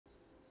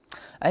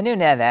A new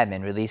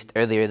NAVADMIN released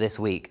earlier this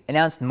week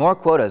announced more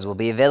quotas will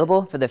be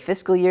available for the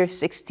fiscal year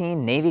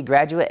 16 Navy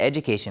Graduate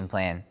Education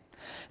Plan.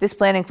 This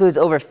plan includes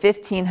over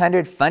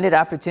 1,500 funded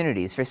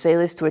opportunities for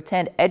sailors to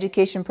attend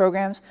education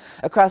programs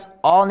across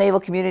all naval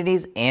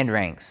communities and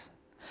ranks.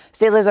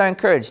 Sailors are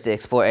encouraged to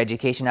explore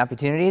education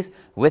opportunities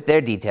with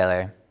their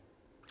detailer.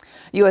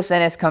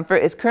 USNS Comfort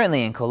is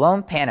currently in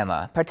Colón,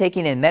 Panama,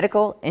 partaking in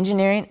medical,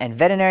 engineering, and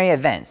veterinary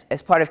events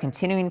as part of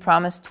Continuing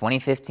Promise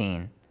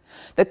 2015.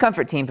 The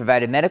Comfort team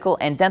provided medical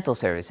and dental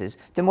services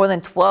to more than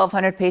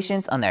 1,200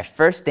 patients on their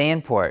first day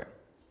in port.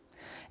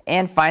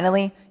 And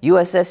finally,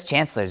 USS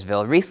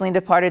Chancellorsville recently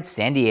departed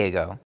San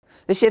Diego.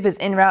 The ship is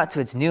en route to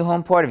its new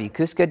home port of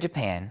Yokosuka,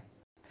 Japan.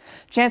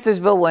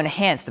 Chancellorsville will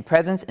enhance the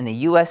presence in the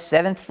U.S.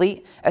 7th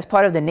Fleet as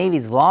part of the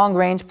Navy's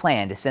long-range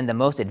plan to send the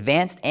most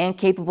advanced and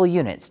capable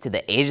units to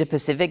the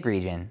Asia-Pacific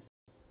region.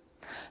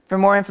 For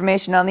more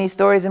information on these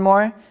stories and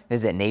more,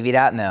 visit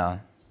Navy.mil.